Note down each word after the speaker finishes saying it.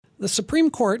The Supreme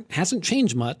Court hasn't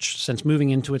changed much since moving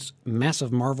into its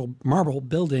massive marble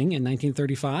building in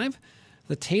 1935.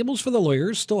 The tables for the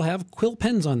lawyers still have quill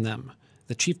pens on them.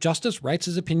 The Chief Justice writes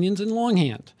his opinions in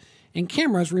longhand, and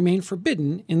cameras remain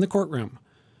forbidden in the courtroom.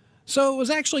 So it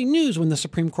was actually news when the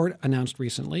Supreme Court announced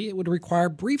recently it would require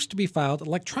briefs to be filed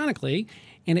electronically,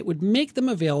 and it would make them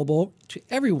available to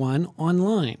everyone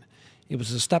online. It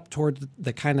was a step toward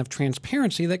the kind of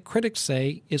transparency that critics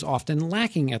say is often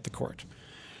lacking at the court.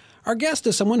 Our guest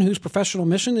is someone whose professional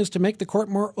mission is to make the court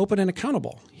more open and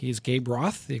accountable. He's Gabe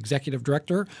Roth, the executive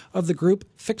director of the group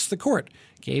Fix the Court.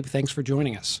 Gabe, thanks for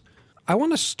joining us. I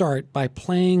want to start by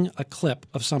playing a clip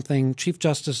of something Chief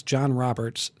Justice John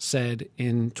Roberts said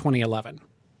in 2011.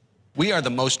 We are the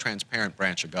most transparent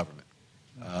branch of government.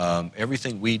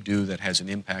 Everything we do that has an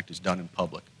impact is done in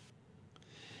public.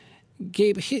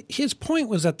 Gabe, his point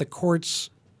was that the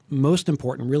court's most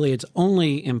important, really its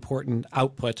only important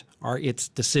output are its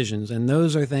decisions. And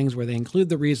those are things where they include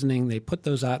the reasoning, they put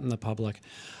those out in the public.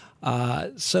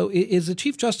 So is the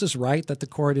Chief Justice right that the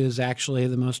court is actually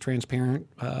the most transparent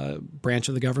branch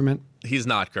of the government? He's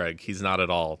not, Greg. He's not at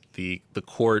all. The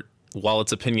court, while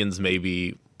its opinions may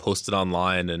be posted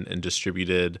online and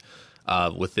distributed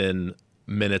within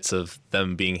minutes of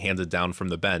them being handed down from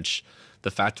the bench,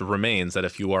 the fact remains that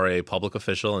if you are a public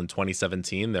official in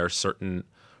 2017, there are certain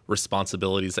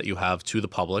responsibilities that you have to the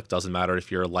public. Doesn't matter if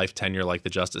you're a life tenure like the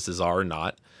justices are or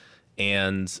not.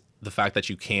 And the fact that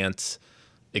you can't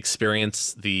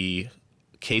experience the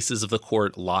cases of the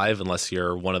court live unless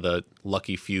you're one of the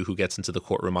lucky few who gets into the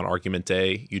courtroom on argument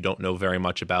day. You don't know very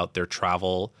much about their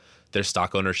travel, their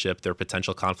stock ownership, their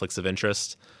potential conflicts of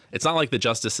interest. It's not like the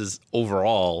justices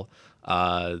overall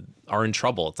are in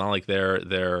trouble. It's not like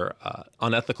they're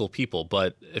unethical people.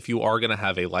 But if you are going to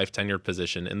have a life tenured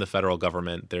position in the federal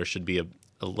government, there should be a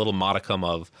little modicum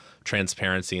of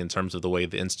transparency in terms of the way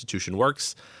the institution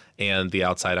works and the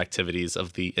outside activities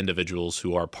of the individuals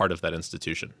who are part of that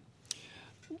institution.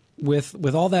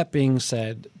 With all that being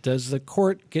said, does the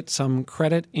court get some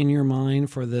credit in your mind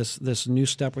for this new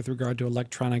step with regard to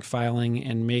electronic filing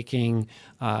and making,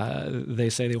 they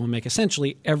say they will make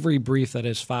essentially every brief that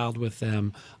is filed with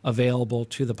them available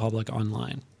to the public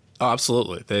online? Oh,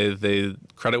 absolutely. They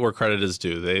credit where credit is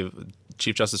due.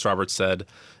 Chief Justice Roberts said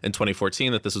in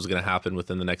 2014 that this was going to happen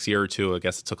within the next year or two. I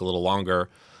guess it took a little longer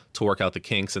to work out the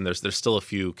kinks, and there's still a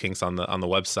few kinks on the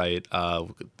website.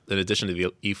 In addition to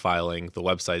the e-filing, the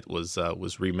website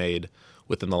was remade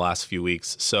within the last few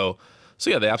weeks. So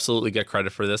yeah, they absolutely get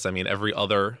credit for this. I mean, every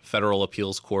other federal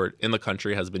appeals court in the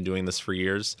country has been doing this for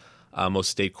years. Most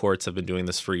state courts have been doing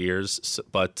this for years.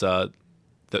 But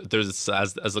there's,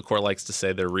 as the court likes to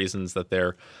say, there are reasons that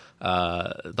the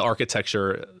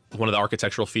architecture. One of the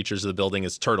architectural features of the building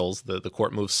is turtles. The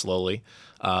court moves slowly,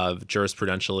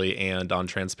 jurisprudentially and on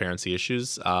transparency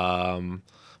issues.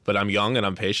 But I'm young and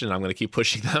I'm patient. And I'm going to keep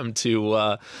pushing them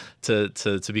to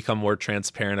become more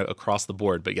transparent across the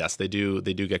board. But yes, they do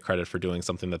get credit for doing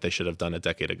something that they should have done a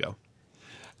decade ago.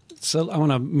 So I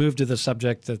want to move to the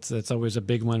subject that's always a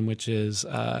big one, which is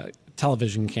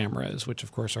television cameras, which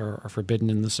of course are forbidden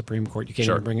in the Supreme Court. You can't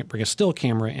even bring a still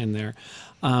camera in there.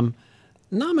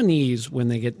 Nominees, when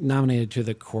they get nominated to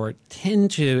the court,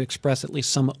 tend to express at least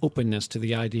some openness to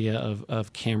the idea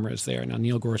of cameras there. Now,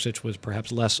 Neil Gorsuch was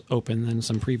perhaps less open than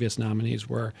some previous nominees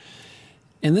were.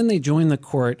 And then they join the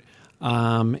court,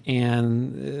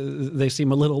 and they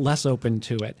seem a little less open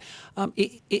to it.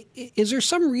 Is there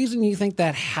some reason you think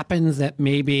that happens that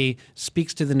maybe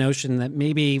speaks to the notion that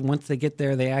maybe once they get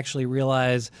there, they actually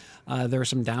realize there are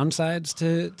some downsides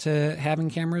to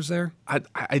having cameras there?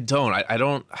 I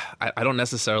don't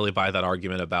necessarily buy that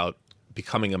argument about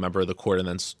becoming a member of the court and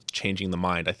then changing the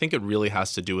mind. I think it really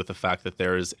has to do with the fact that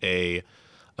there is a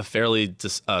fairly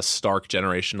stark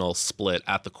generational split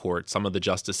at the court. Some of the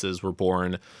justices were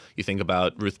born, you think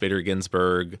about Ruth Bader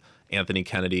Ginsburg, Anthony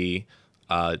Kennedy,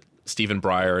 Stephen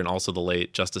Breyer, and also the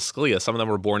late Justice Scalia. Some of them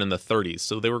were born in the 30s.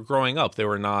 So they were growing up. They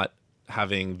were not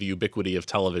having the ubiquity of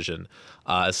television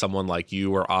as someone like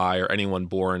you or I or anyone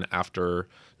born after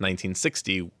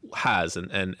 1960 has.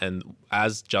 And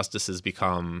as justices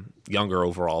become younger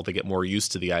overall, they get more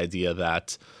used to the idea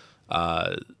that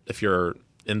if you're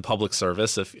in public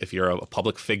service, if you're a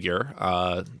public figure,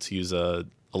 to use a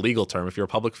legal term, if you're a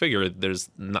public figure,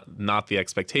 there's not the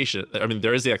expectation. I mean,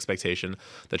 there is the expectation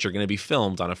that you're going to be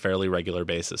filmed on a fairly regular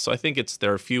basis. So I think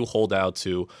there are a few holdouts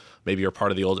who maybe are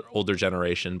part of the older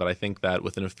generation, but I think that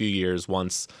within a few years,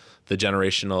 once the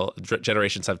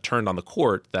generations have turned on the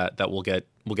court, that we'll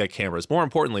get cameras. More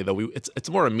importantly, though, it's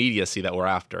more immediacy that we're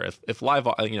after. If live,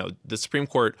 the Supreme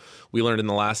Court, we learned in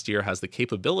the last year, has the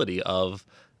capability of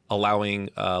allowing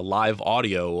live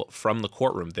audio from the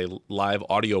courtroom. They live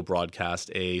audio broadcast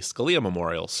a Scalia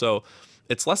memorial. So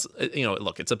it's less,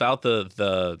 look, it's about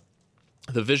the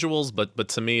visuals, but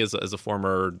to me, as a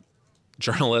former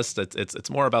journalist, it's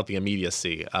more about the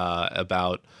immediacy,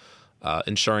 about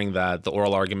ensuring that the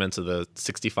oral arguments of the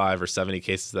 65 or 70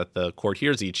 cases that the court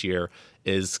hears each year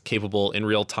is capable in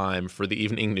real time for the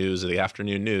evening news or the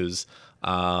afternoon news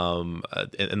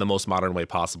in the most modern way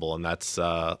possible. And that's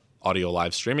audio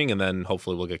live streaming. And then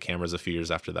hopefully we'll get cameras a few years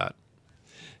after that.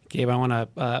 Gabe, I want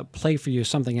to play for you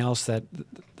something else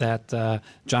that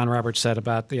John Roberts said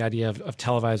about the idea of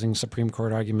televising Supreme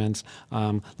Court arguments.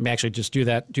 Let me actually just do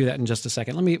that in just a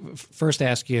second. Let me first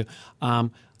ask you,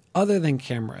 other than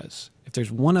cameras, if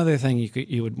there's one other thing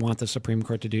you would want the Supreme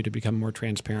Court to do to become more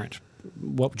transparent,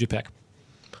 what would you pick?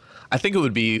 I think it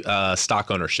would be stock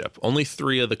ownership. Only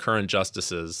 3 of the current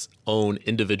justices own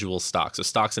individual stocks, so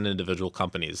stocks in individual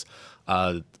companies,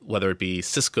 whether it be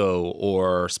Cisco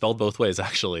or spelled both ways,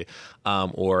 actually,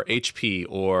 or HP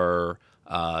or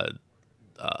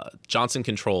Johnson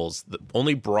Controls.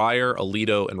 Only Breyer,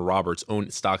 Alito, and Roberts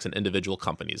own stocks in individual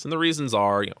companies. And the reasons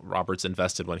are, Roberts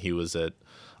invested when he was at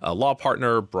a law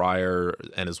partner. Breyer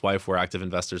and his wife were active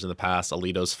investors in the past.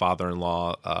 Alito's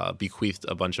father-in-law bequeathed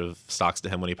a bunch of stocks to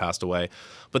him when he passed away.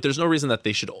 But there's no reason that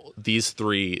these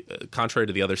 3, contrary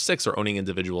to the other 6, are owning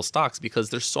individual stocks,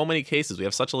 because there's so many cases. We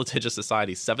have such a litigious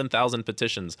society. 7,000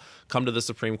 petitions come to the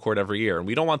Supreme Court every year. And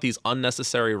we don't want these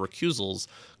unnecessary recusals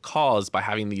caused by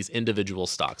having these individual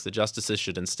stocks. The justices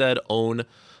should instead own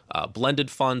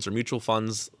blended funds or mutual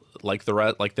funds like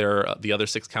the other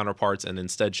 6 counterparts, and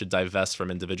instead should divest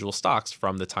from individual stocks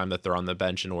from the time that they're on the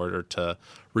bench in order to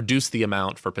reduce the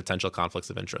amount for potential conflicts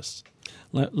of interest.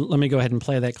 Let me go ahead and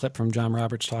play that clip from John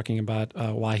Roberts talking about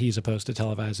why he's opposed to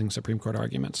televising Supreme Court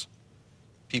arguments.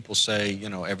 People say,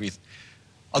 every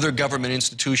other government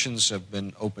institutions have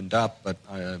been opened up, but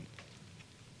it'd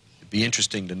be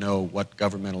interesting to know what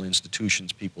governmental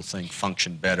institutions people think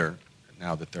function better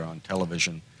now that they're on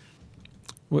television.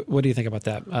 What do you think about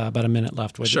that? About a minute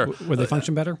left. Sure. Would they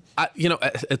function better? I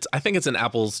think it's an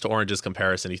apples to oranges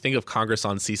comparison. You think of Congress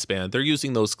on C-SPAN. They're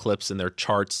using those clips in their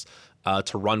charts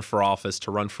to run for office,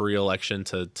 to run for re-election,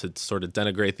 to sort of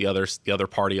denigrate the other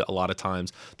party a lot of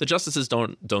times. The justices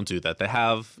don't do that. They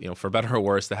have, for better or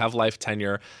worse, they have life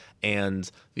tenure. And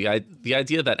the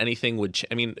idea that anything would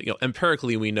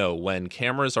empirically we know when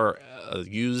cameras are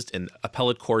used in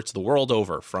appellate courts the world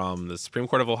over, from the Supreme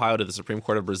Court of Ohio to the Supreme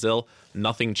Court of Brazil,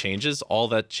 nothing changes. All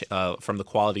that from the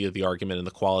quality of the argument and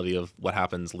the quality of what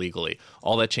happens legally.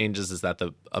 All that changes is that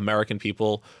the American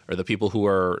people, or the people who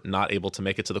are not able to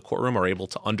make it to the courtroom, are able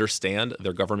to understand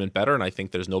their government better. And I think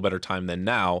there's no better time than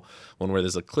now, when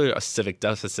there's a clear civic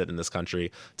deficit in this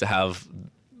country, to have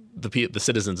the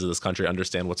citizens of this country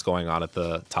understand what's going on at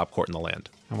the top court in the land.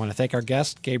 I want to thank our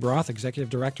guest, Gabe Roth, Executive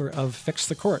Director of Fix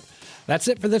the Court. That's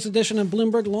it for this edition of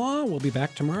Bloomberg Law. We'll be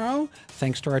back tomorrow.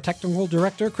 Thanks to our technical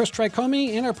director, Chris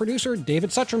Tricomi, and our producer, David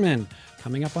Sucherman.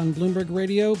 Coming up on Bloomberg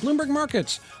Radio, Bloomberg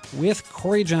Markets with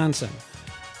Corey Johnson.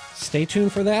 Stay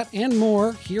tuned for that and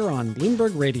more here on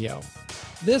Bloomberg Radio.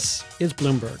 This is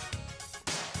Bloomberg.